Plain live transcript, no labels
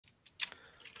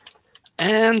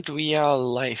And we are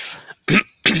live.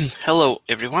 Hello,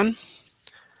 everyone.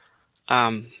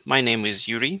 My name is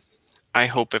Yuri. I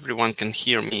hope everyone can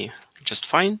hear me just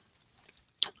fine.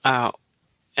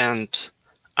 And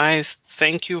I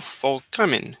thank you for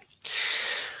coming.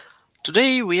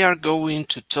 Today we are going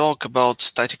to talk about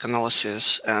static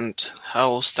analysis and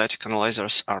how static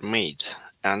analyzers are made,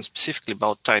 and specifically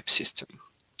about type system,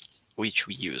 which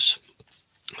we use.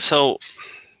 So,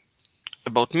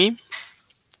 about me.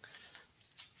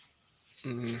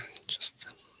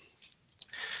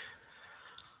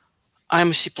 I'm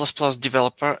a C++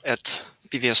 developer at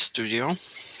PVS-Studio.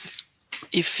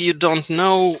 If you don't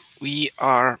know, we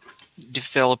are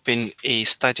developing a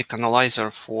static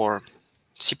analyzer for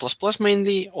C++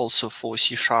 mainly, also for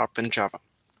C# and Java.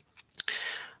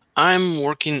 I'm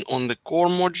working on the core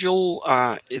module.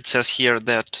 It says here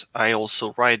that I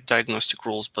also write diagnostic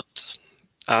rules, but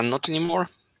not anymore.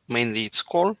 Mainly it's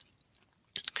core.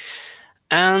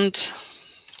 And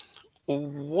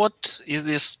what is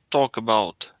this talk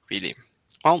about, really?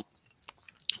 Well,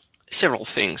 several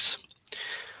things.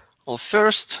 Well,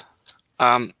 first,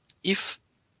 if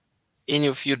any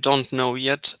of you don't know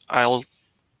yet, I'll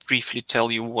briefly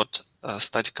tell you what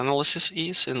static analysis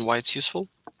is and why it's useful,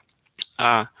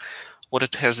 what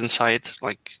it has inside,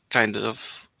 like kind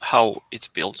of how it's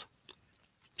built.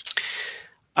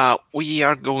 We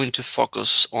are going to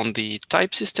focus on the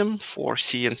type system for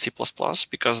C and C++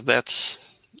 because that's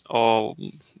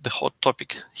the hot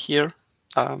topic here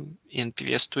in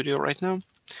PVS-Studio right now,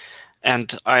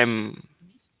 and I'm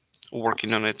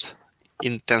working on it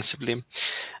intensively.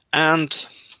 And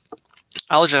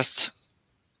I'll just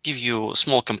give you a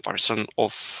small comparison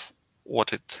of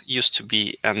what it used to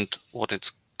be and what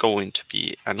it's going to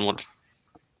be and what,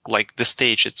 like, the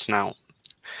stage it's now.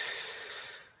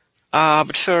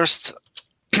 But first,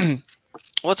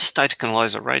 what's a static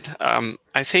analyzer, right?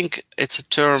 I think it's a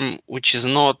term which is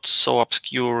not so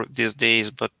obscure these days,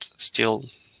 but still,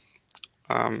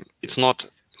 it's not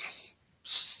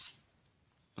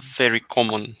very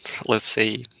common, let's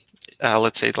say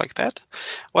it like that.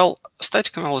 Well,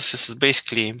 static analysis is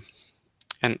basically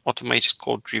an automated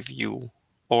code review,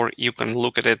 or you can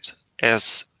look at it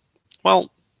as, well,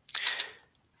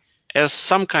 as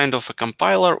some kind of a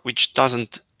compiler which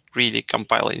doesn't really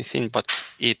compile anything, but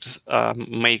it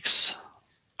makes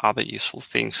other useful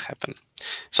things happen.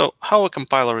 So how a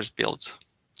compiler is built?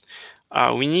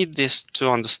 We need this to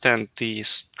understand the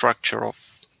structure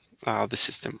of the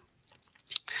system.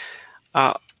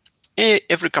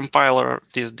 Every compiler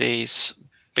these days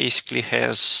basically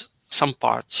has some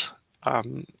parts.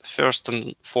 First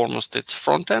and foremost, it's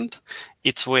front end.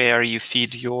 It's where you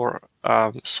feed your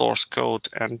source code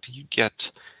and you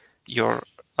get your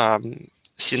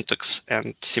syntax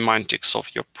and semantics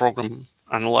of your program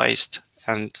analyzed.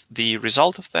 And the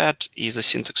result of that is a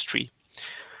syntax tree.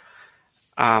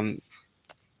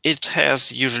 It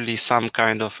has usually some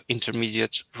kind of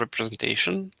intermediate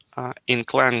representation. In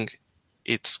Clang,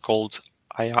 it's called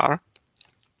IR.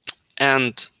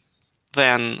 And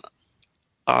then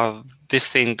this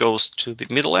thing goes to the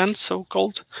middle end,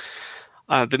 so-called.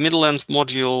 The middle end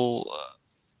module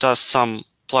does some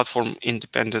platform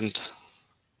independent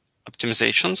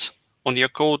optimizations on your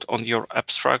code, on your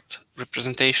abstract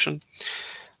representation.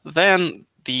 Then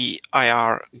the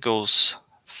IR goes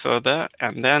further,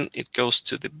 and then it goes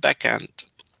to the backend,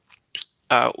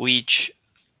 which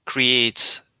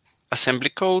creates assembly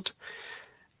code.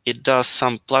 It does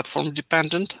some platform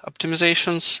dependent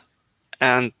optimizations,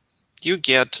 and you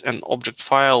get an object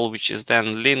file which is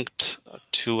then linked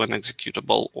to an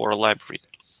executable or a library.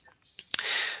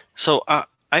 So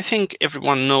I think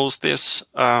everyone knows this,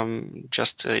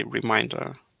 just a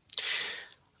reminder.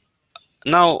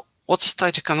 Now, what's a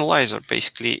static analyzer?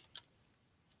 Basically,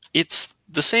 it's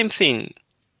the same thing,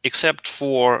 except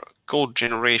for code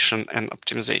generation and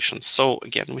optimization. So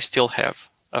again, we still have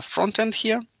a front end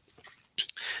here,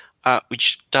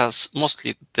 which does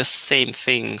mostly the same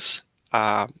things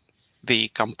the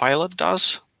compiler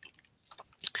does.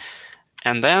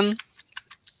 And then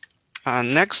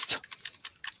next,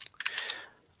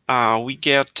 we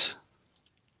get,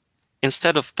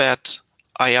 instead of that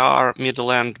IR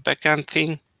middle end backend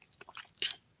thing,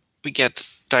 we get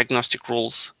diagnostic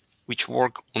rules which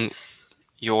work on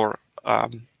your,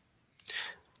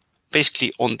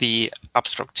 basically on the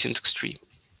abstract syntax tree.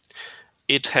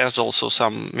 It has also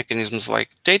some mechanisms like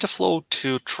data flow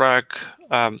to track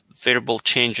variable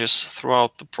changes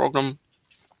throughout the program,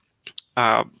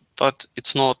 but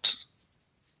it's not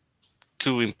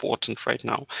too important right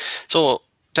now. So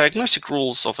diagnostic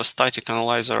rules of a static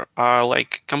analyzer are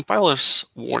like compiler's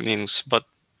warnings, but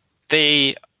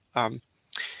they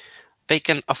they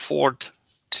can afford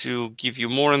to give you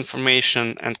more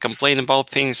information and complain about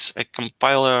things a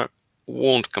compiler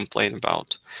won't complain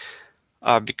about,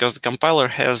 because the compiler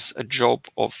has a job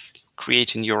of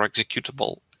creating your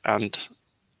executable, and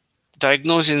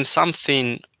diagnosing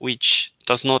something which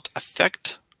does not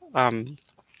affect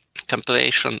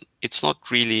compilation, it's not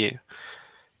really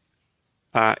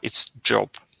its job,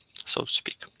 so to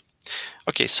speak.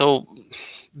 Okay, so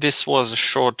this was a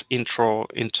short intro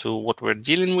into what we're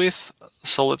dealing with.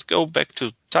 So let's go back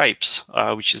to types,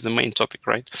 which is the main topic,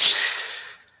 right?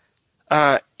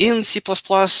 In C++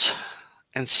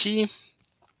 and C,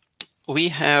 we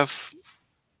have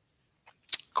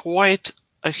quite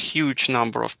a huge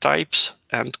number of types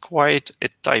and quite a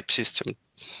type system,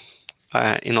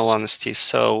 in all honesty.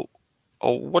 So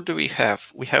what do we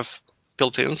have? We have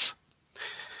built-ins.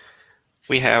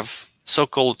 We have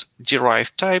so-called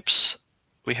derived types.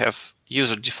 We have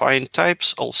user-defined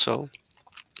types also.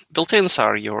 Built-ins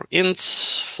are your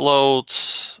ints,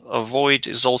 floats, a void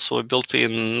is also a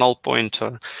built-in, null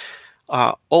pointer,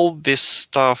 all this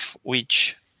stuff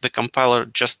which the compiler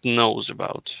just knows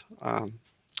about.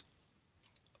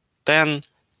 Then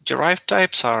derived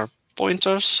types are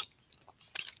pointers,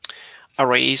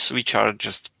 arrays, which are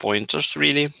just pointers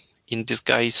really in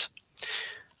disguise.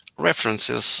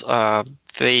 References,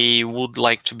 they would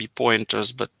like to be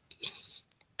pointers, but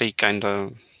they kind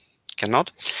of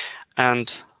cannot.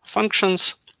 And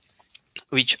functions,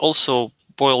 which also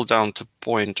boil down to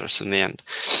pointers in the end.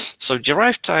 So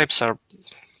derived types are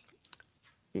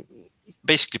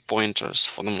basically pointers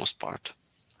for the most part.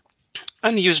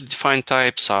 And user-defined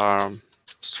types are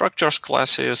structures,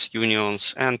 classes,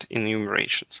 unions, and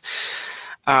enumerations.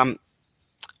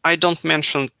 I don't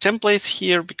mention templates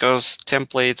here because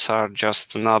templates are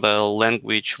just another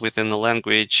language within a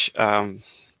language.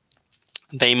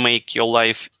 They make your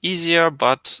life easier,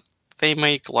 but they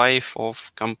make life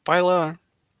of compiler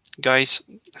guys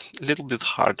a little bit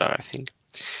harder, I think.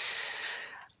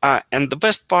 And the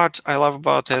best part I love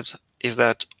about it is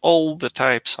that all the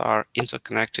types are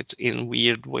interconnected in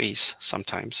weird ways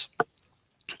sometimes,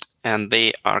 and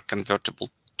they are convertible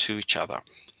to each other.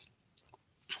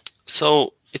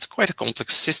 So it's quite a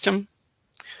complex system.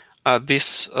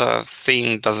 This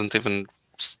thing doesn't even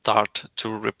start to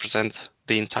represent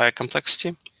the entire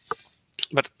complexity.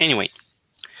 But anyway,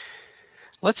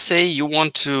 let's say you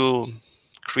want to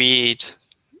create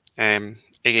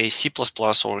a C++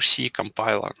 or C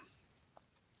compiler.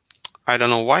 I don't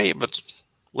know why, but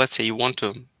let's say you want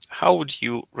to. How would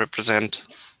you represent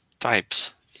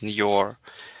types in your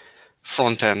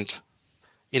front end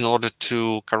in order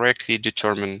to correctly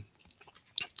determine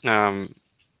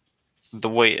the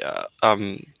way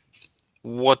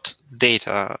what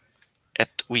data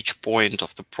at which point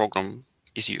of the program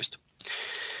is used?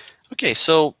 Okay,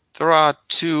 so there are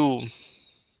two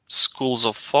schools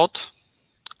of thought,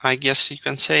 I guess you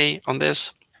can say, on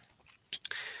this.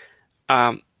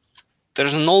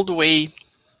 There's an old way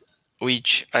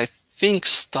which I think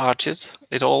started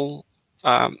it all,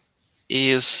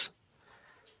 is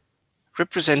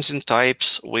representing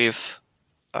types with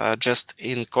just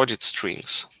encoded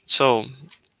strings. So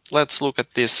let's look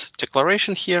at this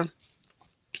declaration here.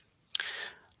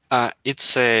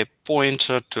 It's a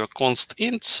pointer to a const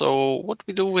int. So what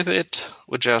we do with it,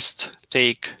 we just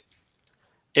take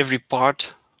every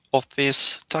part of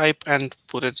this type and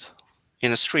put it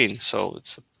in a string. So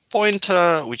it's a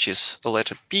pointer, which is the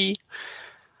letter P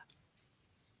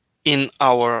in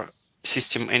our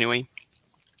system anyway.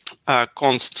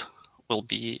 Const will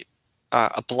be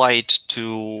applied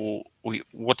to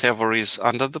whatever is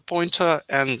under the pointer,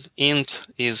 and int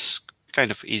is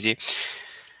kind of easy.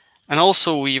 And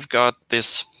also we've got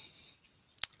this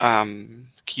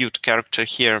cute character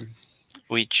here,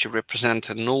 which represents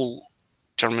a null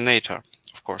terminator,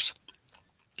 of course.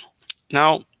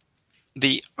 Now,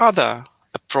 the other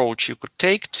approach you could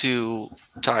take to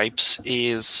types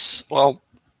is, well,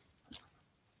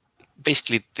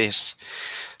 basically this.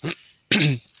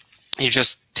 You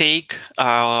just take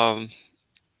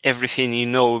everything you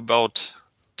know about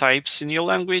types in your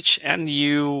language and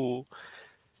you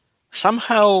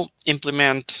somehow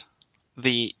implement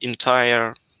the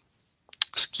entire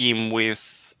scheme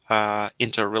with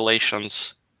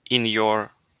interrelations in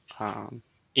your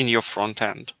front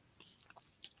end.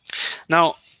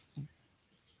 Now,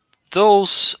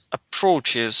 those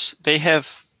approaches, they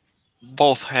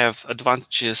both have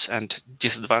advantages and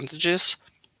disadvantages.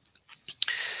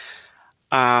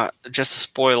 Just a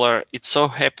spoiler, it so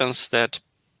happens that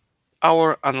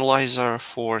our analyzer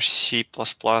for C++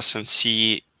 and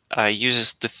C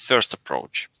uses the first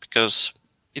approach because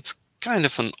it's kind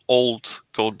of an old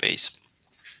code base.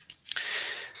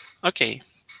 Okay,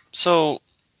 so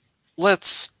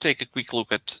let's take a quick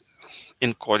look at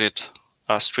encoded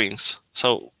strings.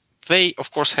 So they,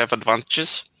 of course, have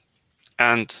advantages,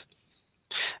 and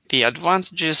the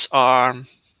advantages are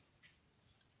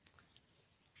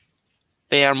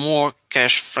they are more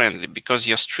cache friendly because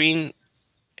your string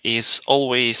is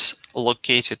always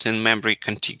located in memory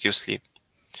contiguously.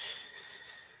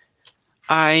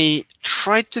 I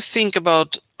tried to think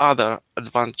about other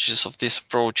advantages of this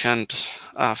approach, and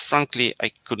frankly,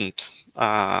 I couldn't.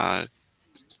 I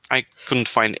couldn't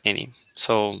find any.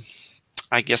 So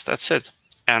I guess that's it.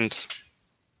 And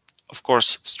of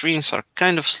course, strings are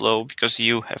kind of slow because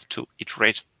you have to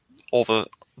iterate over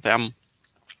them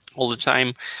all the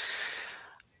time.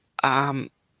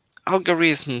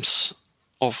 Algorithms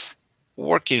of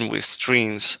working with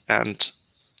strings and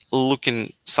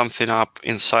looking something up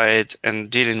inside and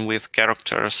dealing with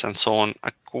characters and so on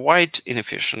are quite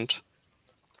inefficient.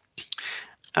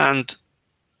 And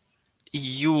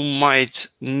you might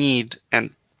need,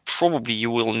 and probably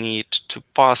you will need, to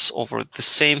pass over the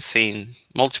same thing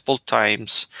multiple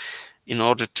times in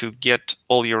order to get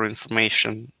all your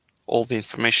information, all the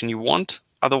information you want.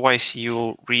 Otherwise,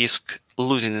 you risk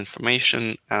losing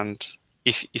information, and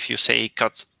if you say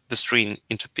cut the string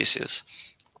into pieces,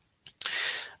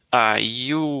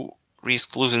 you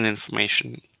risk losing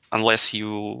information unless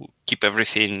you keep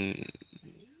everything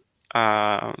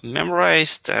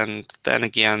memorized, and then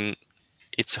again,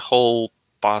 it's a whole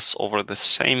pass over the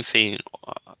same thing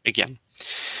again.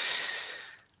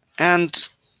 And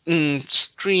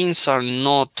strings are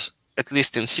not, at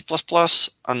least in C++,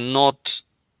 are not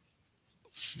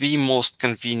the most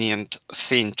convenient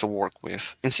thing to work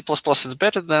with. In C++, it's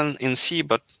better than in C,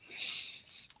 but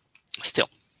still.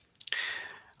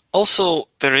 Also,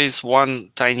 there is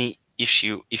one tiny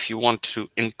issue if you want to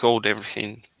encode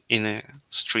everything in a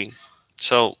string.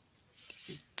 So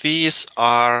these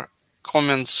are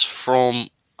comments from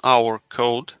our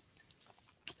code,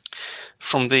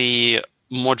 from the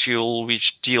module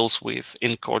which deals with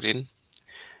encoding.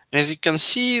 And as you can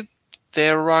see,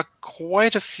 there are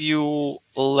quite a few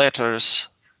letters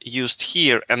used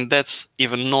here, and that's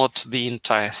even not the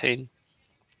entire thing.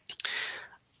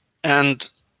 And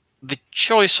the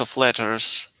choice of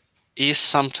letters is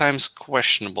sometimes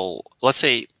questionable. Let's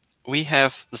say we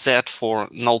have Z for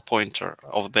null pointer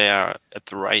over there at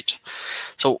the right.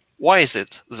 So why is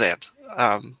it Z?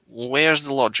 Where's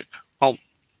the logic? Well,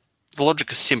 the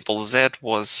logic is simple. Z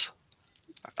was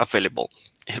available.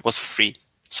 It was free,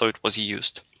 so it was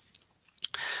used.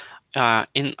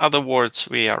 In other words,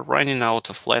 we are running out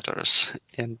of letters,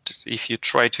 and if you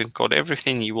try to encode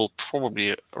everything, you will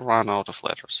probably run out of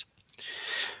letters.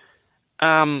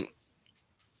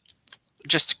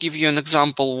 Just to give you an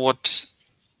example, what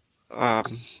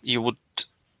you would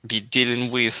be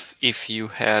dealing with if you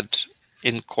had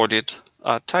encoded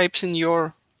types in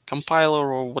your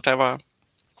compiler or whatever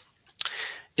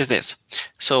is this.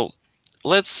 So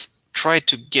let's try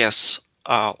to guess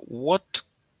what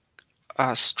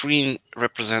string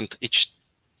represent each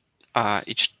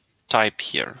type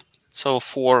here. So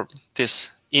for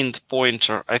this int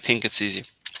pointer, I think it's easy.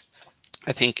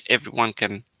 I think everyone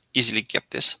can easily get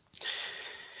this.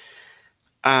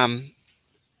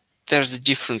 There's a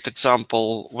different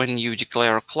example when you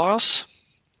declare a class.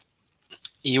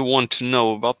 You want to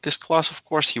know about this class, of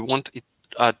course. You want it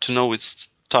to know its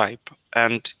type.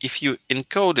 And if you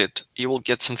encode it, you will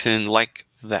get something like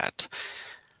that.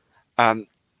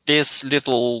 This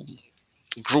little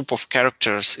group of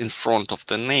characters in front of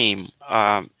the name,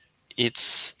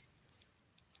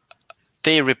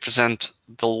 they represent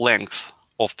the length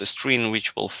of the string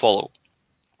which will follow,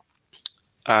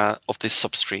 of this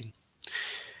substring.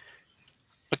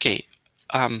 Okay,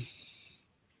 a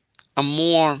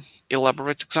more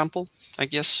elaborate example, I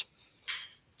guess.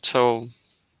 So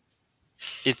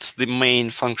it's the main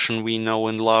function we know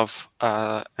and love,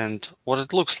 and what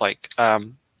it looks like.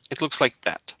 It looks like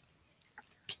that.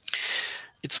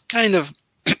 It's kind of,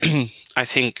 I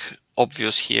think,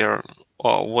 obvious here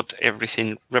what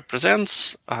everything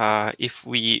represents. If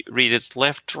we read it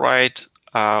left to right,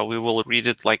 we will read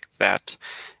it like that.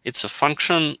 It's a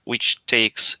function which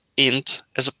takes int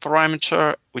as a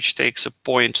parameter, which takes a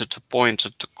pointer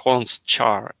to const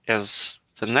char as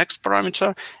the next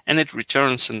parameter, and it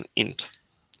returns an int.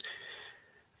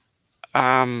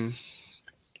 Not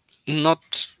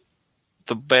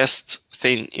the best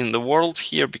thing in the world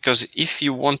here, because if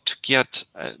you want to get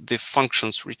the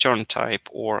function's return type,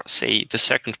 or say the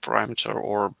second parameter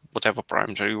or whatever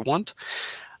parameter you want,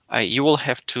 you will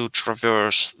have to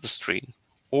traverse the string,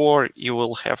 or you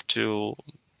will have to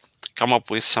come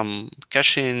up with some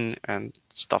caching and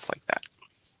stuff like that.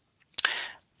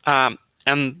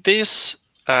 And this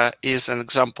is an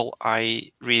example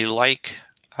I really like.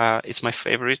 It's my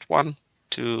favorite one,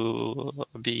 to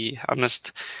be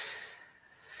honest.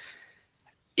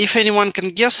 If anyone can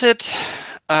guess it,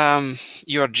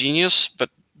 you are genius, but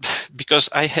because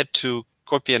I had to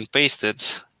copy and paste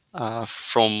it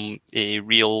from a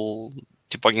real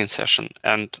debugging session,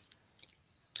 and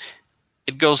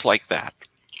it goes like that.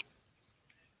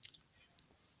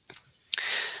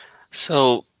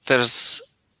 So there's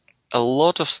a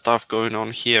lot of stuff going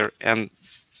on here, and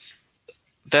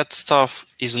that stuff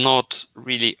is not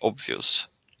really obvious.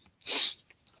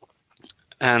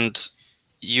 And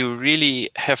you really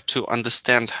have to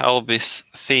understand how this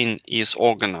thing is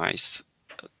organized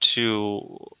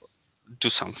to do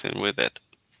something with it,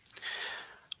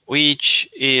 which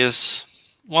is,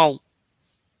 well,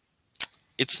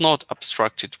 it's not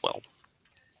abstracted well.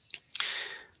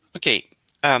 Okay,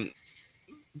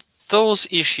 those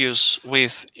issues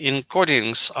with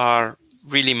encodings are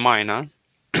really minor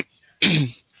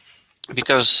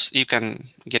because you can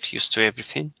get used to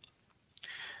everything.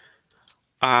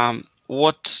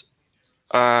 What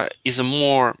is a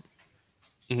more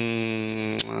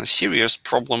serious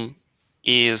problem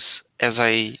is, as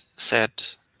I said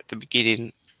at the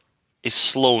beginning, is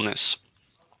slowness.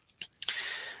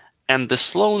 And the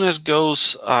slowness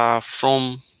goes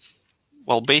from,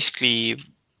 well, basically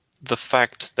the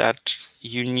fact that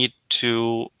you need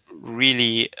to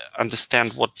really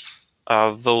understand what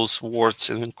those words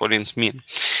and encodings mean.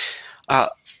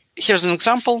 Here's an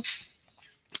example.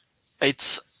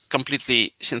 It's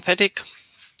completely synthetic.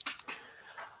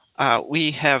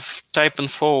 We have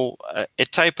typeinfo, a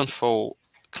typeinfo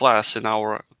class in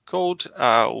our code,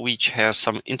 which has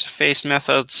some interface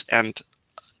methods. And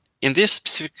in this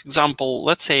specific example,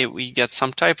 let's say we get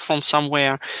some type from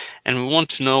somewhere, and we want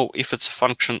to know if it's a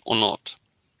function or not.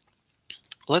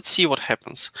 Let's see what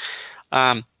happens.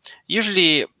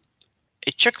 Usually,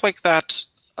 a check like that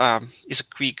is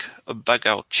a quick bug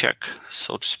out check,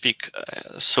 so to speak,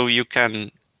 so you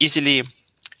can easily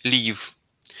leave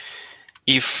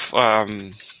if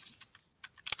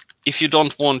you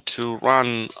don't want to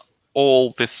run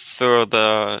all the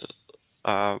further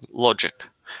logic,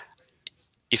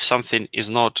 if something is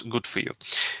not good for you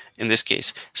in this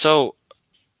case. So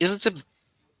is it a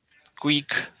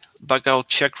quick bug out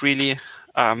check really,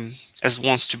 as it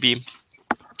wants to be?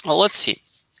 Well, let's see.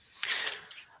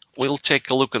 We'll take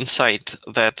a look inside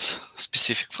that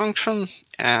specific function,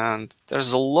 and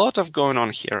there's a lot of going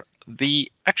on here.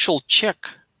 The actual check,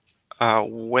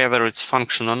 whether it's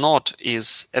function or not,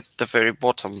 is at the very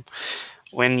bottom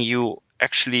when you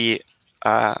actually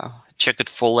check it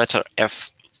for letter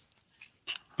F,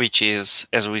 which is,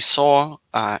 as we saw,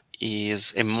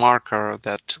 is a marker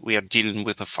that we are dealing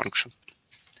with a function.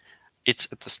 It's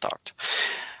at the start.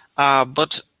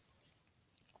 But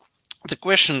the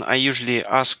question I usually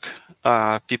ask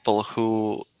people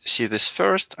who see this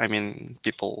first, I mean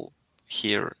people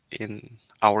here in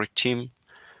our team,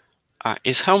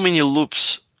 is how many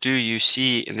loops do you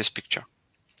see in this picture?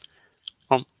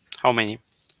 How many?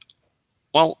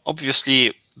 Well,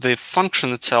 obviously the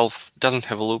function itself doesn't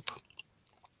have a loop,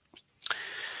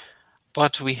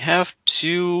 but we have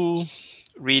two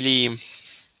really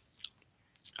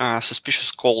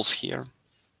suspicious calls here.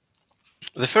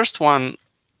 The first one,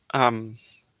 I'll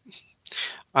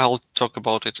talk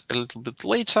about it a little bit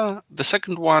later. The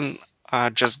second one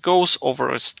just goes over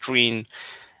a string,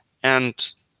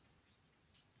 and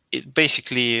it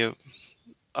basically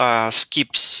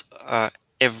skips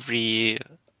every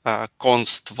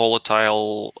const,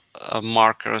 volatile,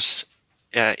 markers,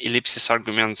 ellipsis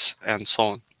arguments, and so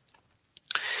on.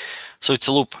 So it's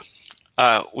a loop.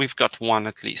 We've got one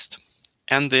at least.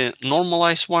 And the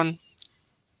normalized one,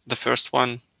 the first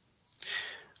one,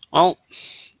 well,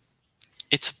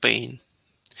 it's a pain.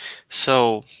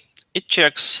 So it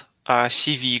checks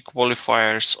CV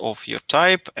qualifiers of your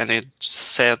type, and it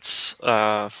sets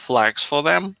flags for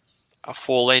them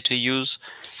for later use.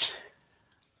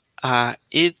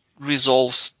 It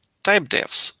resolves type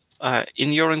defs.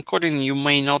 In your encoding, you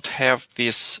may not have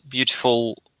this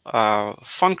beautiful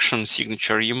function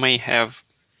signature. You may have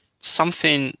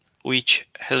something which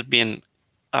has been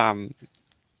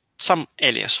some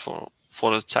alias for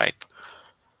the type.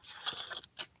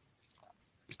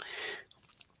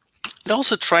 It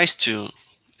also tries to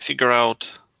figure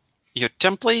out your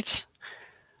templates,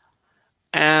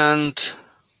 and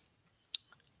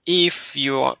if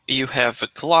you have a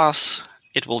class,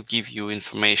 it will give you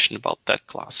information about that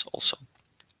class also.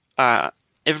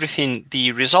 Everything,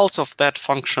 the results of that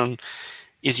function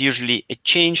is usually a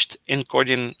changed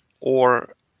encoding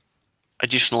or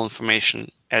additional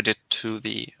information added to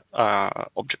the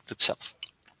object itself.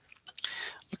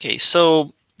 Okay,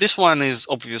 so this one is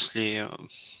obviously,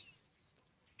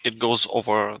 it goes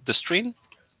over the string.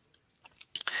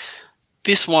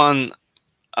 This one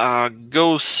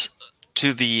goes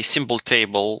to the symbol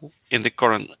table in the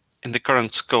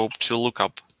current scope to look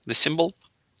up the symbol.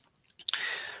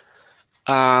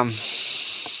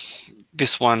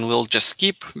 This one will just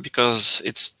skip because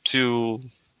it's too,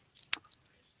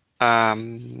 how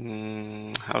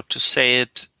to say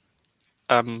it,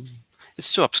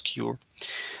 it's too obscure.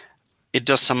 It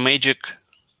does some magic,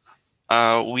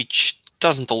 which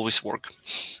doesn't always work.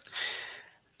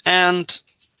 And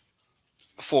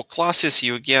for classes,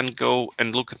 you again go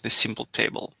and look at the symbol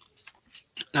table.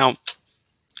 Now,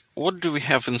 what do we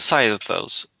have inside of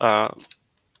those?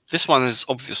 This one is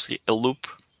obviously a loop.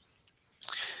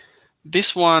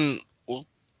 This one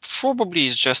probably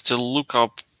is just a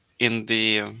lookup in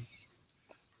the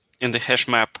hash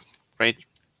map, right?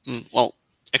 Well,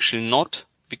 actually not,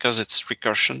 because it's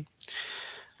recursion.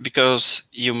 Because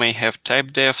you may have type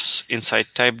defs, inside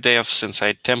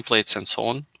templates, and so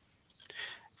on.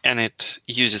 And it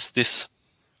uses this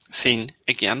thing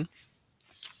again.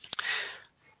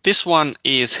 This one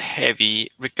is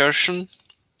heavy recursion,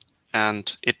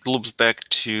 and it loops back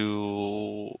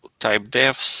to type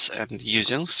defs and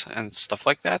usings and stuff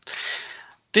like that.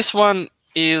 This one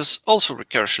is also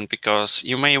recursion because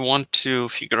you may want to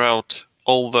figure out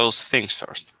all those things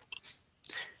first.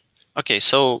 Okay,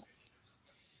 so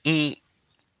encoded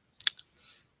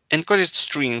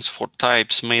strings for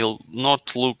types may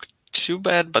not look too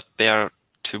bad, but they are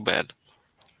too bad,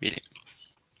 really.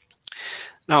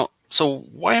 Now, so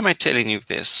why am I telling you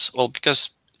this? Well,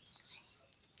 because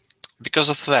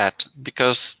of that.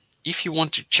 Because if you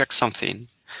want to check something,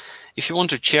 if you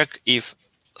want to check if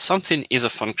something is a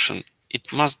function,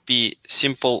 it must be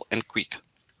simple and quick.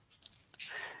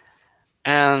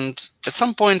 And at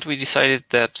some point, we decided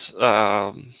that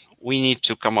we need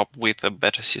to come up with a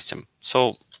better system.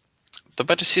 So the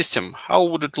better system, how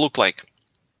would it look like?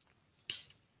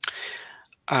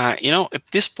 At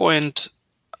this point,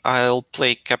 I'll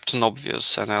play Captain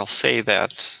Obvious, and I'll say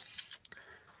that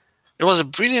it was a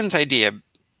brilliant idea.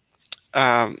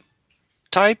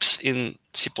 Types in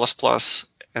C++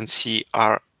 and C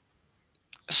are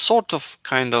sort of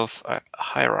kind of a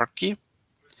hierarchy.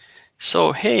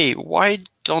 So, hey, why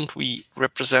don't we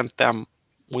represent them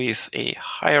with a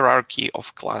hierarchy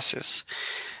of classes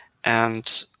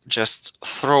and just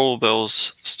throw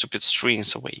those stupid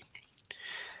strings away?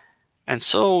 And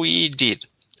so we did.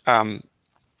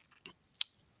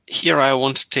 Here I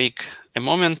want to take a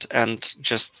moment and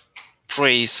just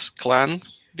praise Clang,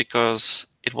 because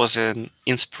it was an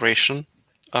inspiration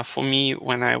for me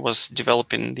when I was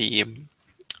developing the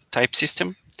type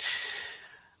system.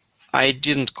 I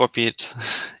didn't copy it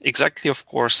exactly, of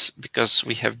course, because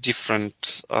we have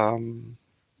different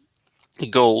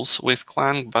goals with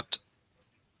Clang, but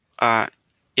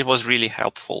it was really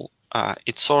helpful.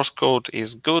 Its source code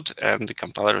is good, and the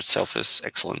compiler itself is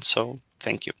excellent. So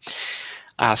thank you.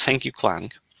 Thank you,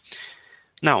 Clang.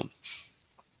 Now,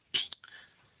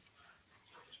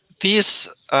 this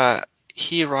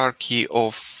hierarchy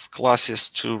of classes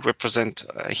to represent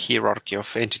a hierarchy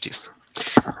of entities.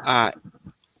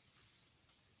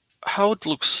 How it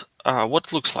looks, what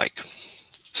it looks like.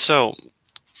 So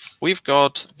we've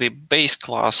got the base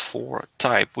class for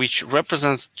type, which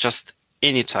represents just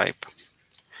any type.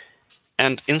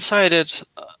 And inside it,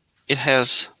 it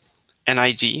has an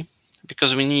ID,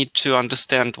 because we need to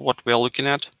understand what we are looking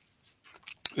at.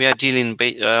 We are dealing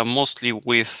mostly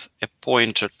with a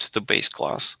pointer to the base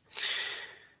class.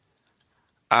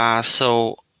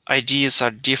 So IDs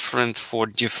are different for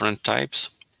different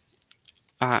types.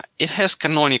 It has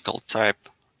canonical type.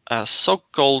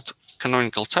 So-called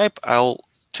canonical type, I'll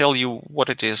tell you what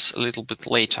it is a little bit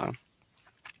later.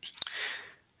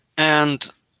 And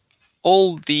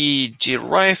all the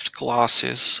derived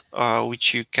classes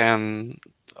which you can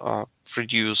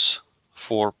produce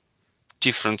for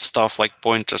different stuff like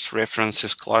pointers,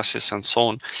 references, classes, and so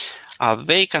on,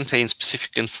 they contain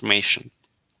specific information.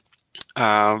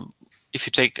 If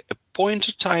you take a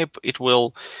pointer type, it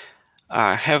will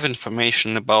have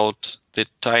information about the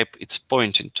type it's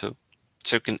pointing to,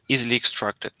 so you can easily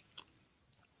extract it.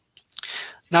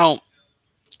 Now,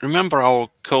 remember our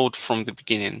code from the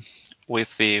beginning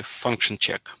with the function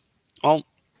check. Well,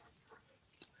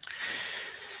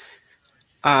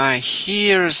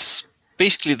 here's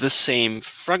basically the same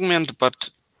fragment, but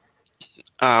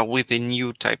with a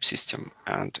new type system.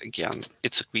 And again,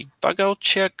 it's a quick bug out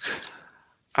check.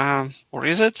 Or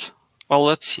is it? Well,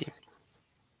 let's see.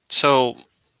 So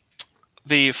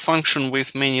the function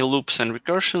with many loops and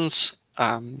recursions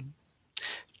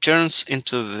turns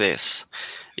into this.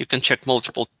 You can check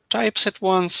multiple types at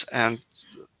once, and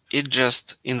it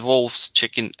just involves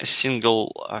checking a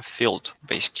single field,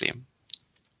 basically,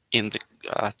 in the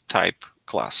type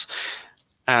class.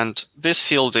 And this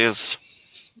field is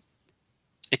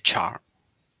a char,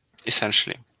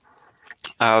 essentially.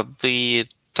 The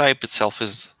type itself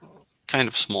is kind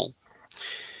of small.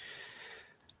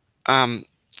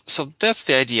 So that's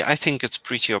the idea. I think it's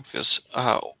pretty obvious.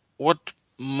 What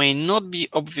may not be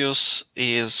obvious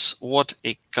is what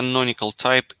a canonical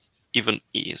type even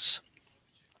is.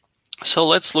 So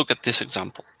let's look at this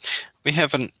example. We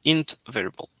have an int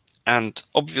variable, and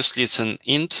obviously it's an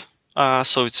int,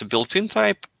 so it's a built-in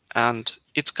type, and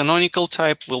its canonical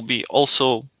type will be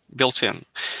also built in.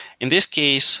 In this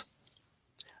case,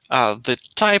 the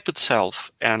type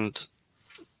itself and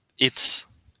its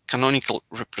canonical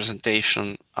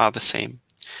representation are the same.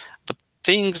 But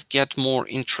things get more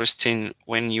interesting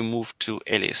when you move to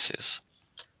aliases.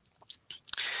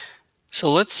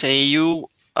 So let's say you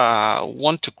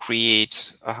want to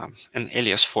create an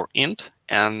alias for int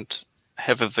and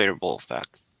have a variable of that.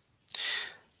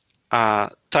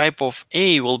 Type of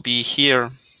A will be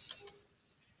here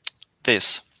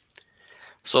this.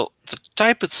 So the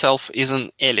type itself is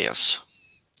an alias.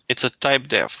 It's a type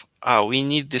def. We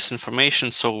need this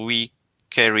information, so we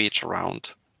carry it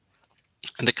around.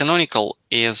 And the canonical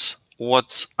is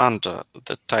what's under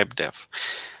the type def.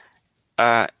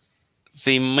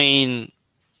 The main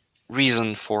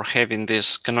reason for having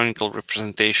this canonical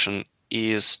representation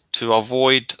is to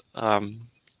avoid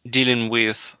dealing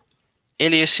with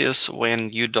aliases when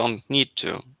you don't need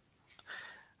to.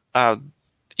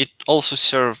 It also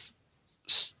serves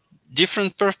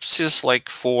different purposes, like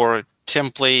for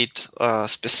template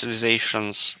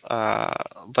specializations,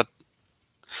 but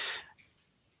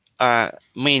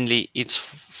mainly it's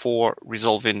for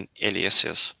resolving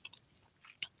aliases.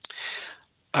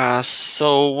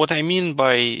 So what I mean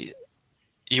by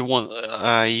you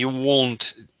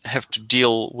won't have to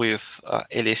deal with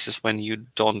aliases when you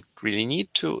don't really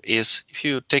need to is, if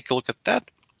you take a look at that,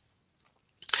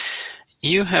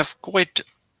 you have quite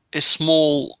a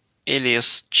small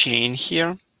alias chain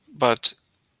here, but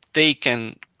they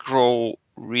can grow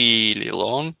really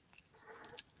long,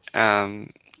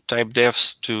 type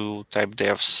defs to type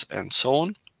defs and so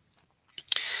on.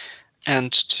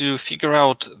 And to figure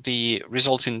out the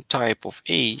resulting type of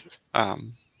A,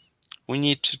 we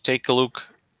need to take a look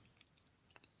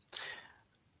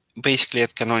basically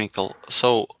at canonical.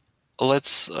 So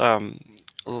let's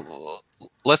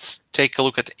take a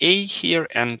look at A here,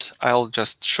 and I'll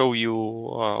just show you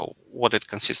what it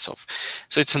consists of.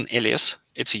 So it's an alias,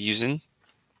 it's a using.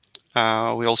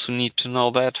 We also need to know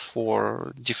that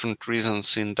for different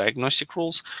reasons in diagnostic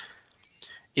rules.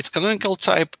 Its canonical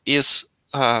type is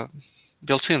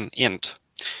built-in int,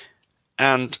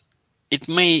 and it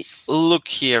may look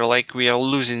here like we are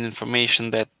losing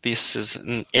information that this is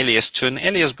an alias to an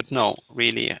alias, but no,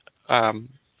 really,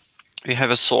 we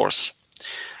have a source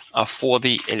for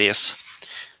the alias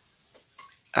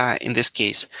in this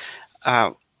case.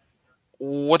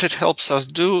 What it helps us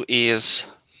do is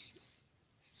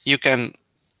you can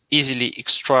easily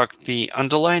extract the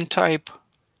underlying type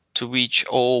to which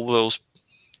all those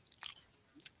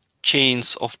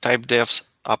chains of type defs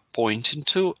are pointing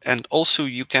to, and also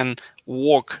you can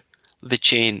walk the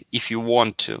chain if you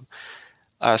want to.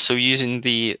 So using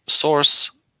the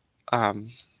source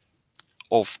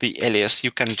of the alias,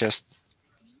 you can just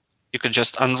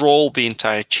unroll the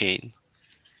entire chain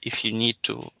if you need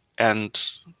to,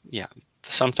 and yeah,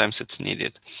 sometimes it's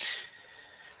needed.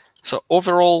 So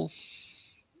overall,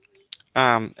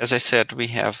 as I said, we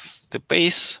have the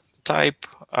base type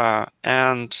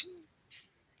and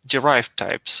derived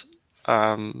types,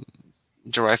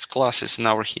 derived classes in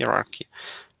our hierarchy.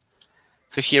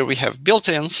 So here we have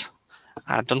built-ins.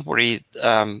 Don't worry,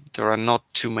 there are not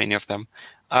too many of them.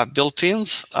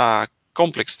 Built-ins are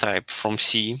complex type from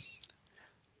C,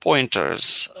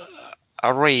 pointers,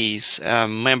 arrays,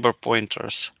 member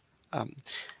pointers.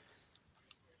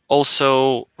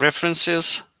 Also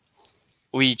references,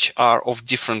 which are of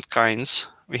different kinds.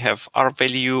 We have R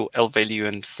value, L value,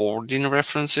 and forwarding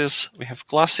references. We have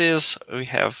classes. We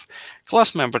have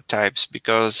class member types,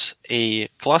 because a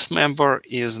class member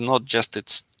is not just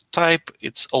its type,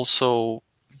 it's also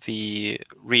the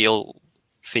real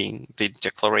thing, the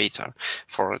declarator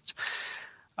for it.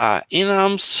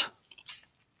 Enums,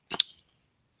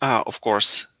 of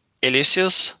course,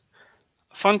 aliases,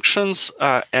 functions,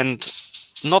 and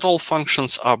not all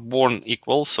functions are born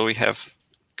equal. So we have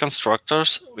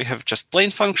constructors, we have just plain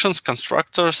functions,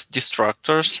 constructors,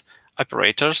 destructors,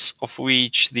 operators, of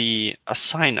which the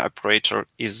assign operator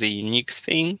is a unique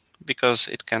thing because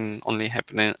it can only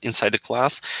happen inside a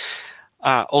class.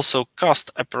 Also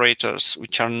cast operators,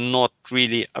 which are not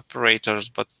really operators,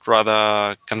 but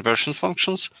rather conversion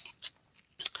functions.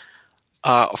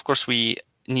 Of course, we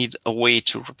need a way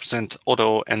to represent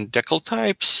auto and decal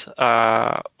types.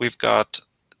 We've got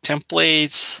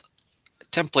templates,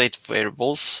 template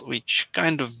variables, which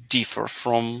kind of differ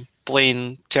from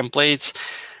plain templates.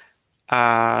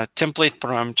 Template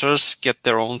parameters get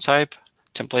their own type.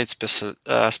 Template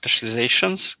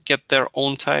specializations get their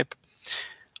own type.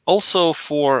 Also,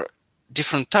 for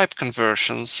different type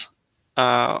conversions,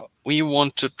 we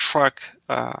want to track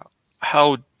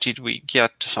how did we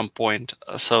get to some point.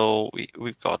 So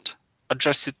we've got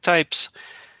adjusted types,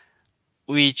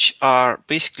 which are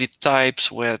basically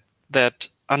types that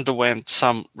underwent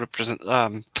some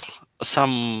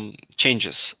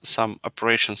changes, some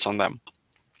operations on them.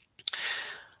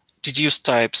 Deduced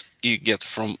types you get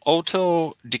from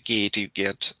auto, decayed you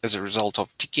get as a result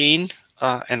of decaying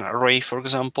an array, for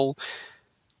example.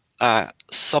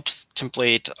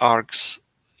 Template args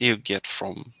you get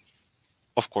from,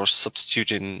 of course,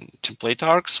 substituting template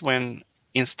args when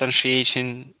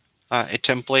instantiating a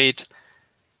template.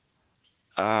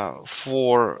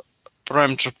 For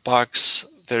parameter packs,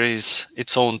 there is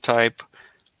its own type,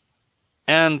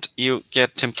 and you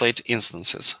get template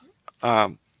instances.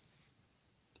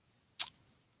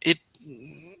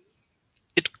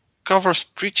 It covers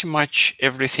pretty much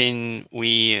everything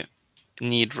we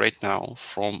need right now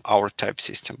from our type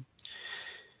system.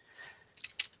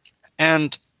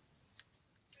 And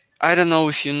I don't know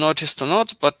if you noticed or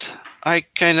not, but I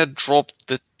kind of dropped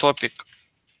the topic,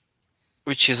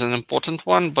 which is an important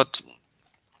one, but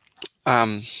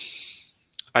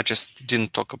I just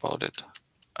didn't talk about it.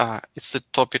 It's the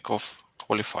topic of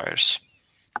qualifiers.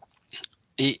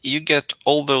 You get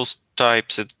all those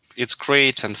types. It's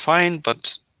great and fine,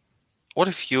 but what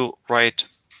if you write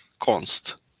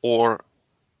const, or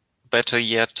better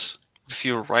yet, if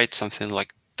you write something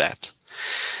like that?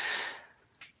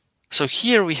 So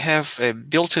here we have a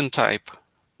built-in type,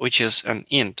 which is an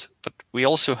int, but we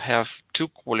also have two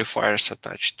qualifiers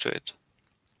attached to it.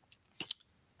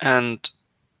 And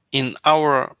in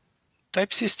our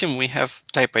type system, we have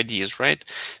type IDs, right?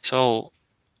 So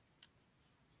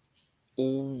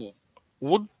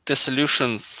would the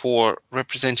solution for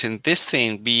representing this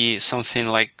thing be something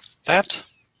like that?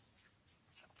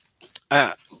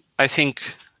 I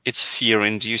think it's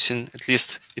fear-inducing. At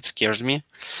least it scares me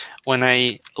when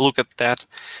I look at that.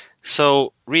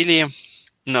 So really,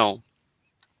 no.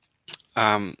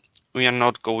 We are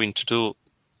not going to do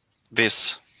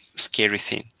this scary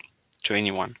thing to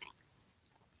anyone.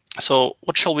 So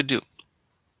what shall we do?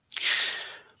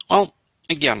 Well,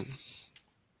 again,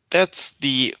 that's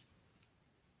the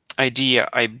idea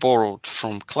I borrowed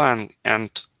from Clang, and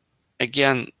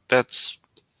again, that's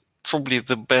probably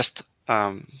the best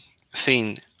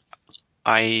thing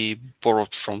I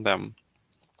borrowed from them.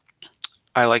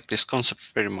 I like this concept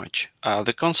very much.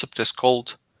 The concept is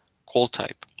called call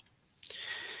type.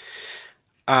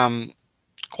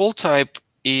 Call type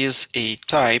is a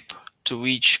type to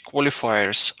which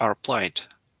qualifiers are applied,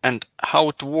 and how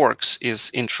it works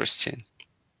is interesting.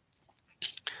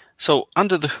 So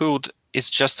under the hood, it's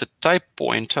just a type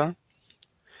pointer.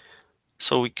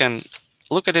 So we can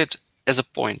look at it as a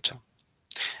pointer.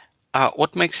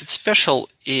 What makes it special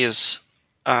is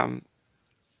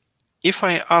if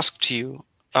I asked you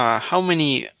how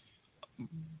many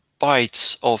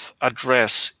bytes of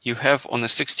address you have on a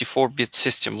 64-bit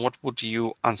system, what would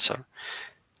you answer?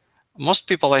 Most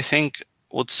people, I think,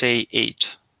 would say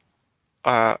 8.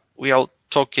 We are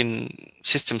talking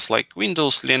systems like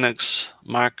Windows, Linux,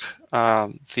 Mac,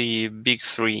 the big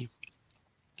 3.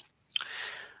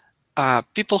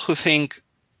 People who think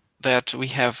that we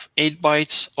have 8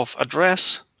 bytes of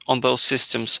address on those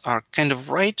systems are kind of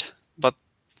right, but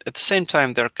at the same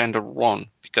time, they're kind of wrong,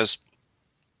 because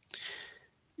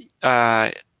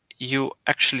you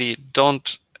actually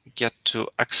don't get to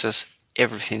access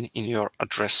everything in your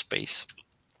address space.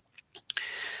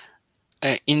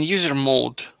 In user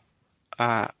mode,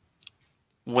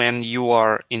 when you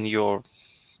are in your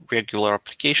regular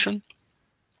application,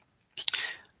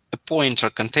 a pointer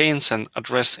contains an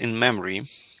address in memory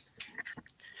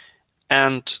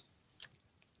and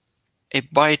a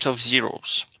byte of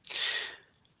zeros.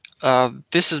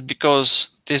 This is because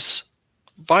this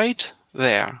byte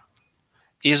there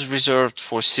is reserved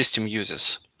for system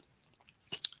users.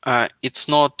 It's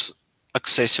not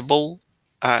accessible.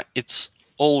 It's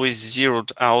always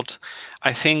zeroed out.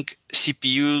 I think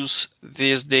CPUs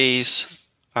these days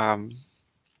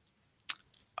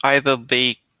either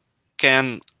they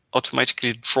can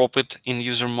automatically drop it in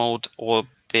user mode, or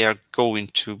they are going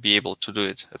to be able to do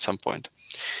it at some point.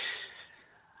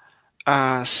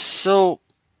 So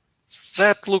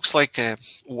that looks like a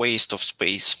waste of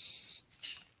space,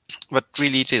 but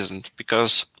really it isn't,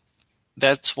 because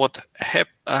that's what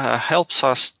helps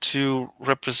us to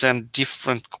represent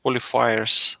different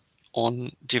qualifiers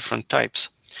on different types.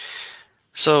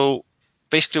 So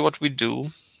basically what we do,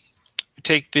 we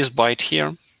take this byte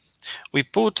here, we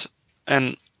put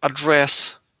an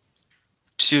address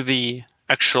to the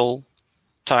actual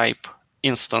type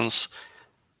instance,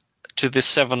 to the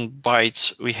 7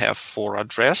 bytes we have for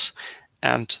address,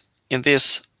 and in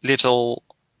this little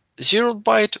 0th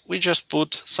byte we just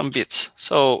put some bits.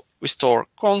 So we store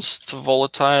const,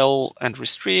 volatile, and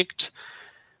restrict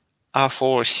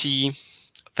for C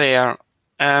there,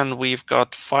 and we've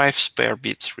got 5 spare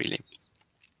bits really.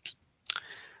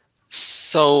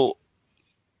 So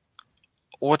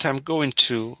what I'm going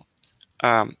to,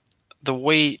 the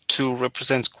way to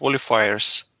represent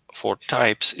qualifiers for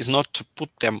types is not to put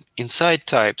them inside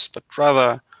types, but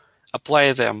rather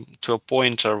apply them to a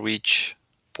pointer which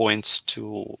points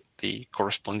to the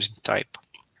corresponding type.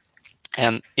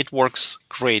 And it works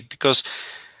great because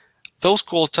those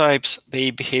call types, they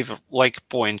behave like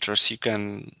pointers. You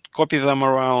can copy them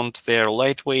around, they're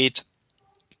lightweight,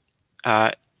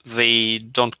 they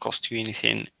don't cost you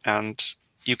anything, and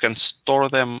you can store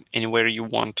them anywhere you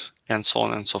want, and so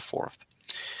on and so forth.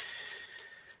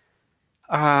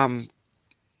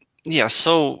 Yeah,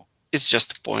 so it's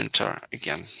just a pointer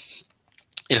again.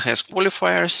 It has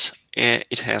qualifiers,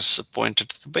 it has a pointer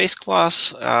to the base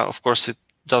class. Of course, it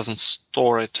doesn't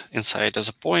store it inside as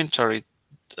a pointer, it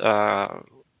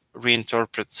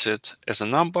reinterprets it as a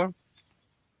number.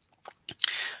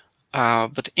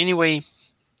 But anyway,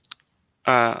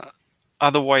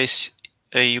 otherwise,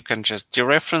 you can just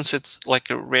dereference it like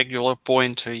a regular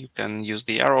pointer. You can use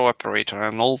the arrow operator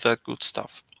and all that good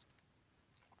stuff.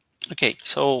 Okay,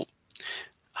 so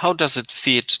how does it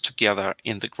fit together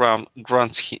in the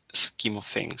grand scheme of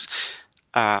things?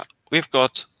 We've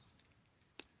got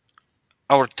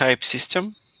our type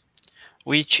system,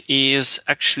 which is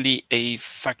actually a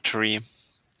factory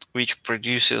which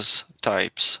produces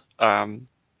types.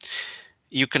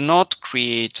 You cannot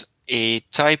create a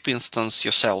type instance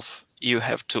yourself. You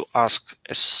have to ask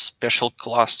a special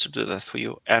class to do that for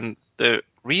you. And the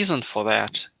reason for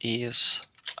that is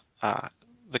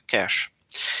the cache.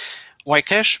 Why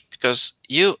cache? Because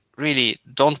you really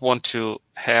don't want to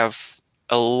have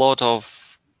a lot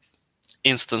of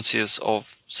instances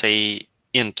of, say,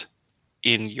 int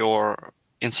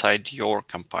inside your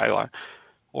compiler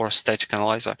or static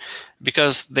analyzer,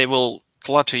 because they will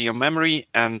clutter your memory.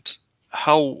 And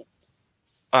how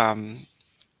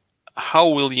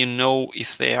will you know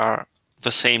if they are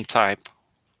the same type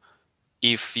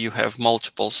if you have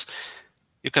multiples?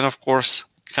 You can, of course,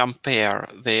 compare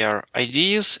their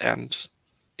IDs and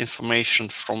information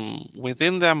from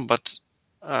within them, but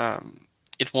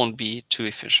it won't be too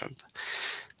efficient.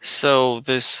 So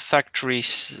this factory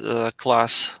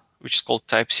class, which is called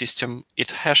type system,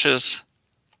 it hashes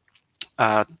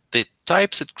the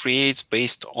types it creates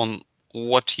based on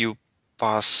what you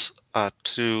pass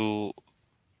to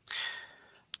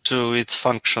its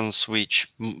functions,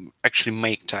 which actually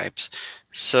make types.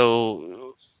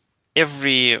 So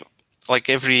every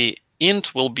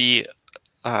int will be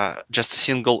just a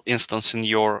single instance in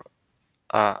your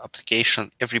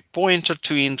application. Every pointer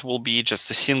to int will be just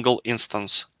a single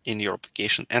instance in your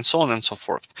application, and so on and so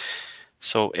forth.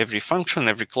 So every function,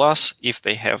 every class, if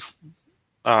they have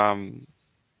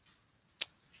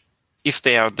if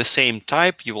they are the same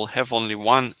type, you will have only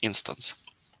one instance.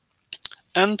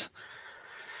 And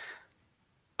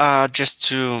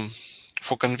just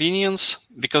for convenience,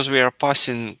 because we are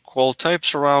passing call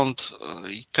types around,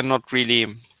 you cannot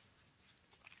really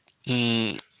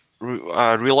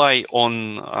rely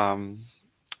on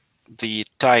the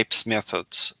types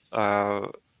methods.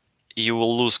 You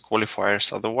will lose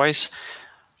qualifiers otherwise.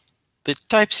 The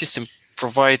type system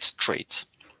provides traits.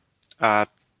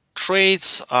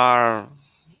 Traits are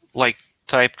like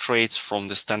type traits from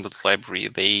the standard library.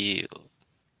 They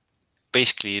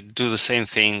basically do the same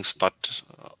things, but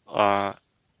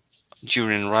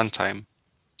during runtime.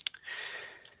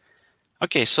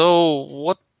 Okay, so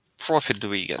what profit do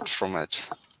we get from it?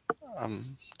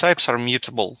 Types are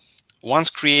mutable. Once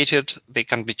created, they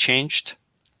can be changed,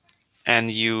 and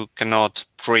you cannot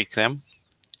break them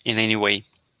in any way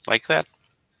like that.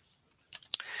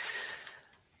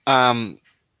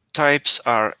 Types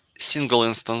are single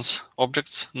instance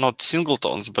objects, not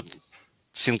singletons, but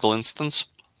single instance.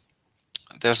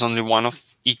 There's only one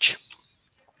of each.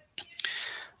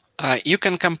 You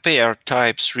can compare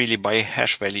types really by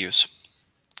hash values.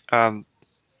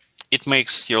 It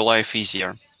makes your life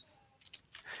easier.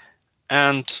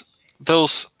 And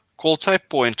those call type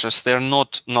pointers, they're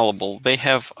not nullable. They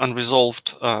have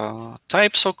unresolved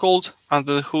type, so-called,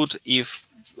 under the hood. If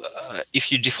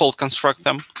you default construct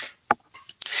them,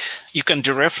 you can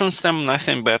dereference them.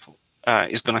 Nothing bad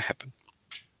is going to happen.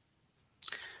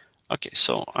 Okay,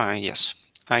 so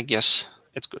yes, I guess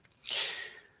it's good.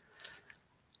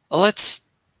 Let's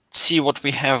see what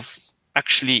we have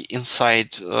actually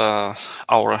inside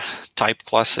our type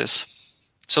classes.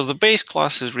 So the base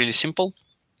class is really simple.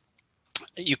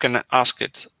 You can ask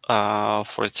it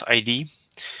for its ID,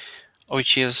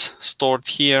 which is stored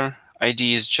here.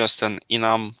 ID is just an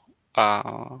enum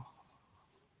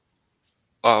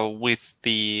with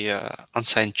the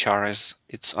unsigned char as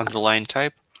its underlying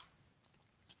type.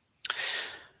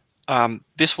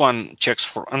 This one checks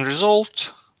for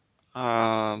unresolved.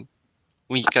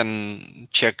 We can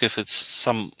check if it's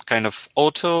some kind of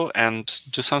auto and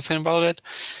do something about it.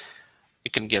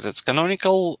 You can get its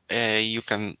canonical. You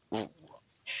can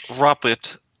wrap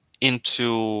it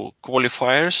into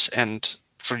qualifiers and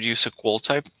produce a call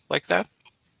type like that.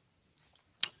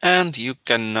 And you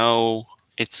can know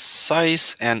its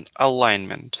size and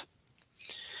alignment,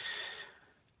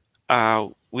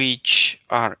 which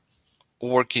are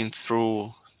working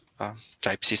through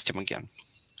type system again.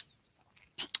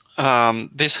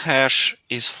 This hash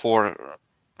is for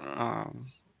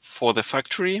the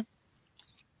factory.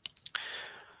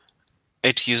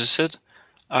 It uses it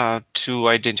to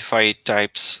identify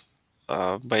types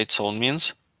by its own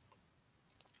means.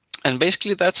 And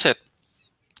basically that's it.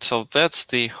 So that's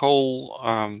the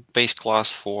whole base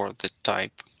class for the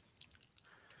type.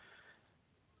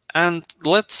 And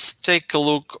let's take a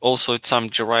look also at some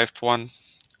derived one.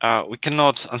 We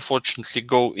cannot, unfortunately,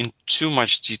 go in too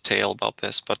much detail about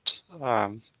this, but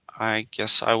I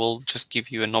guess I will just give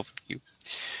you an overview.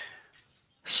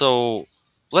 So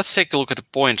let's take a look at the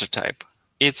pointer type.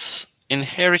 It's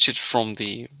inherited from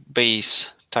the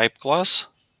base type class,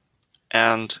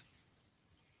 and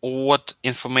what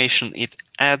information it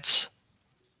adds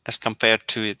as compared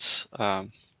to its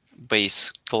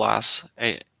base class.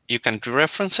 You can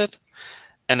dereference it,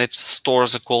 and it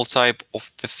stores a call type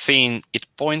of the thing it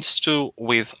points to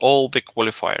with all the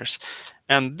qualifiers.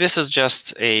 And this is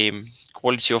just a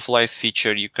quality of life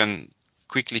feature. You can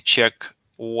quickly check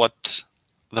what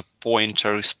the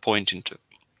pointer is pointing to.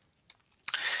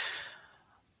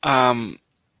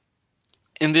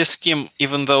 In this scheme,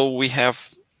 even though we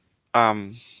have a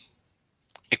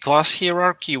class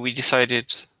hierarchy, we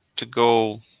decided to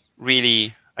go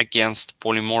really against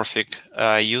polymorphic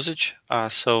usage.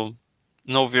 So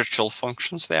no virtual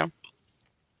functions there.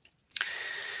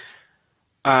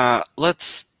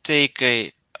 Let's take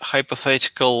a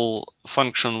hypothetical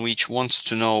function which wants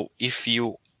to know if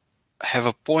you have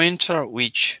a pointer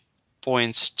which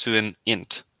points to an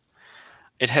int.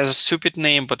 It has a stupid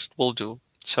name, but it will do.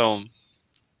 So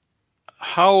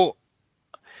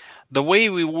the way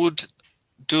we would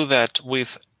do that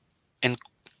with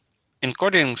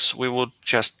encodings, we would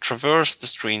just traverse the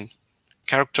string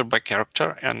character by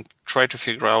character and try to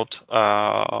figure out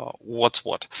what's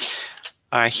what.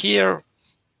 Here,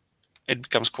 it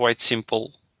becomes quite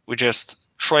simple. We just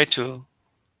try to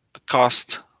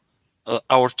cast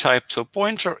our type to a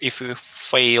pointer. If we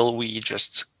fail, we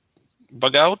just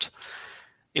bug out.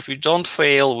 If we don't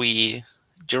fail, we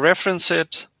dereference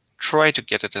it, try to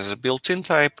get it as a built-in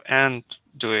type, and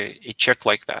do a check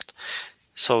like that.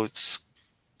 So it's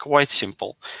quite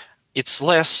simple. It's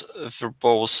less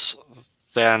verbose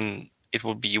than it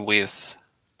would be with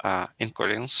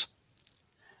encodings.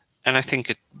 And I think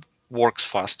it works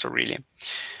faster, really.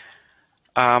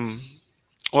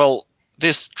 Well,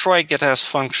 this try get as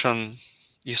function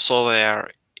you saw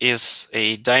there is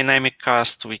a dynamic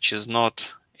cast, which is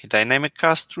not a dynamic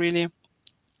cast, really.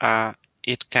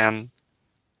 It can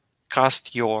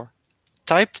cast your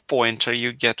type pointer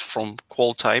you get from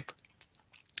call type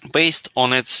based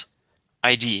on its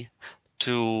ID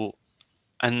to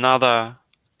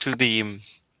the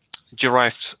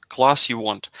derived class you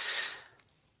want.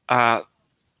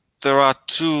 There are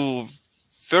two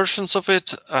versions of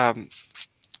it.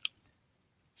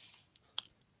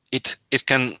 It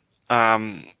can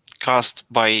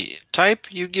cast by type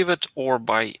you give it or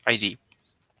by ID.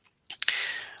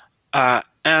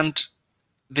 And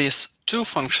this to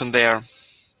function there,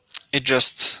 it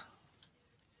just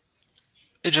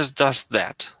does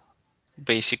that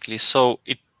basically. So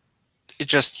it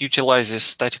just utilizes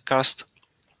static cast.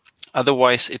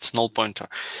 Otherwise, it's null pointer.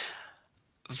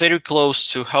 Very close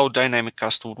to how dynamic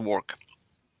cast would work.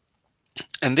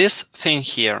 And this thing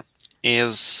here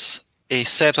is a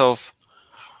set of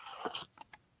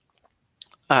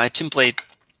templates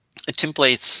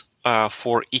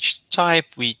for each type,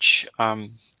 which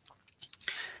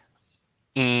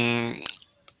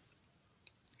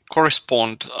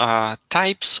correspond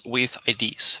types with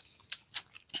IDs.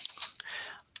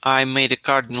 I made a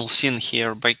cardinal sin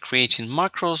here by creating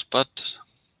macros, but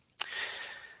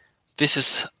this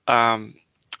is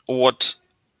what,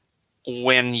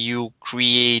 when you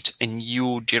create a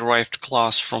new derived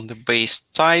class from the base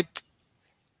type,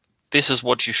 this is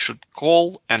what you should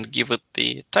call and give it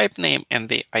the type name and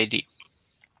the ID.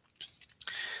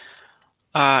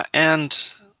 And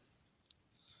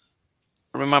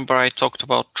remember, I talked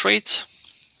about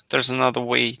traits. There's another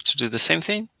way to do the same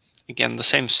thing. Again, the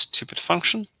same stupid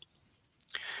function.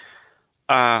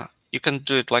 You can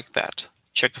do it like that.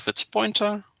 Check if it's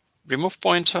pointer, remove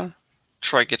pointer,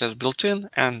 try get as built-in,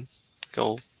 and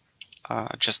go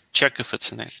just check if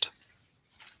it's an int.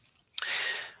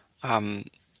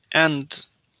 And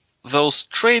those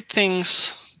trait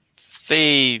things,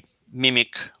 they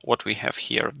mimic what we have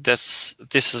here. This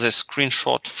is a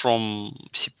screenshot from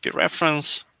CP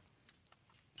reference,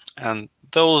 and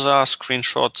those are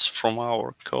screenshots from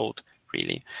our code,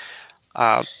 really.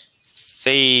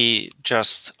 They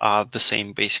just are the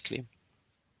same, basically,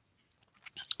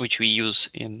 which we use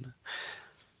in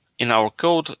our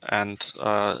code, and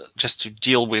just to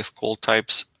deal with call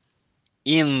types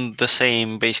in the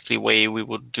same basically way we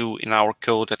would do in our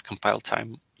code at compile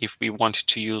time if we wanted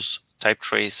to use type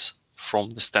trace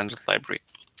from the standard library.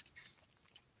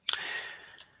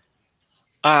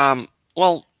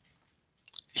 Well,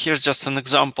 here's just an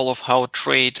example of how a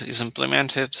trait is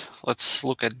implemented. Let's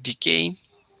look at decay.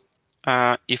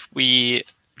 If we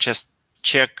just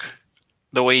check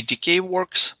the way decay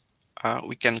works,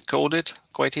 we can code it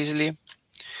quite easily.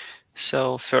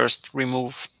 So first,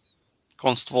 remove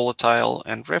const volatile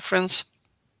and reference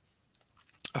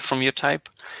from your type.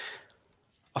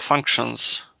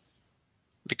 Functions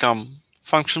become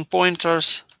function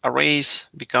pointers. Arrays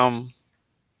become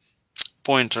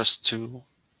pointers to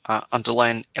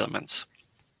underlying elements.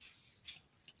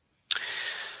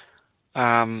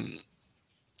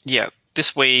 Yeah,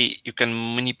 this way you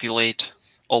can manipulate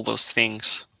all those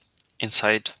things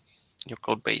inside your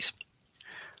code base.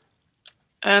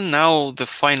 And now the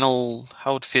final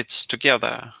how it fits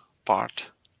together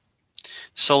part.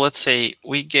 So let's say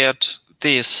we get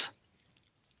this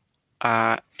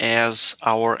as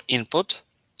our input.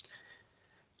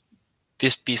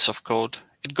 This piece of code,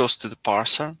 it goes to the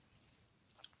parser.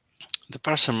 The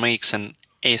parser makes an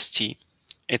AST.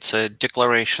 It's a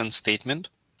declaration statement,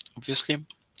 obviously.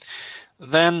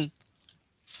 Then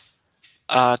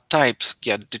types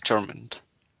get determined.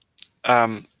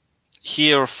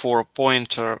 Here for a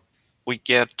pointer, we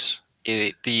get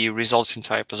the resulting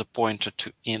type as a pointer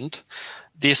to int.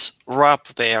 This wrap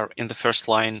there in the first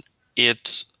line,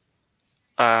 it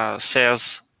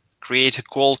says create a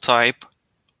call type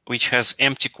which has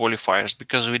empty qualifiers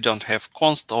because we don't have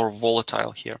const or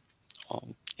volatile here or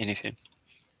anything.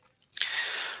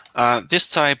 This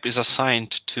type is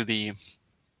assigned to the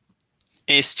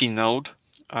AST node,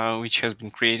 which has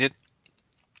been created.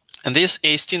 And this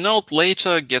AST node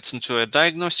later gets into a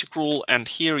diagnostic rule, and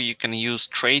here you can use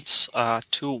traits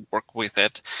to work with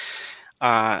it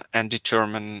and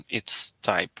determine its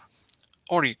type.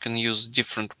 Or you can use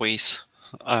different ways,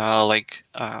 like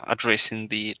addressing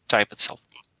the type itself.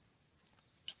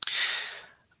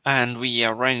 And we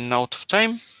are running out of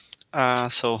time.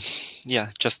 So yeah,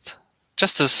 just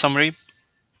as a summary,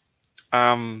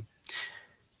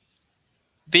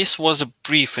 this was a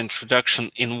brief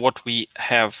introduction in what we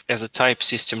have as a type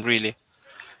system, really.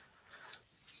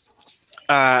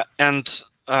 And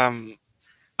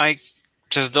I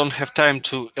just don't have time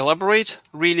to elaborate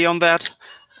really on that.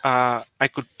 I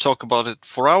could talk about it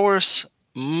for hours.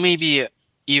 Maybe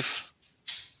if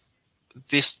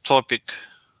this topic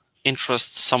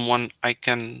interests someone, I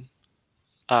can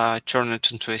turn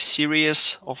it into a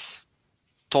series of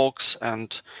talks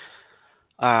and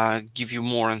give you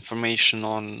more information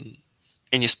on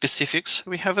any specifics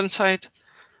we have inside.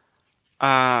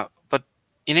 But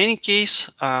in any case,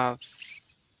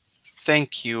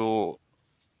 thank you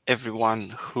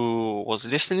everyone who was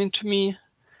listening to me.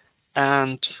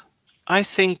 And I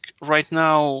think right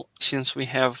now, since we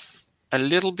have a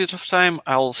little bit of time,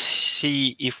 I'll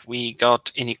see if we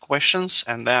got any questions,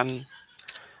 and then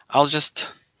I'll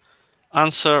just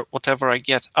answer whatever I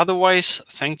get. Otherwise,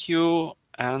 thank you,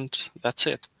 and that's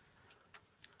it.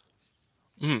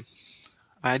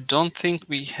 I don't think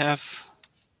we have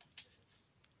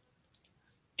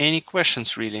any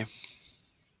questions, really,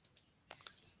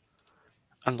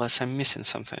 unless I'm missing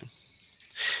something.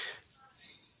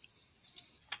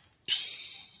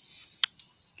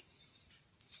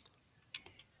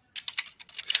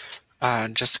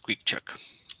 Just a quick check.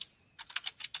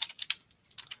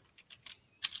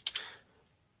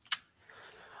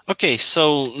 Okay,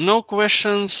 so no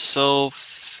questions. So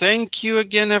thank you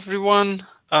again, everyone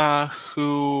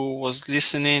who was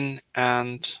listening,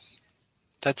 and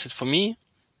that's it for me.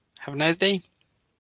 Have a nice day.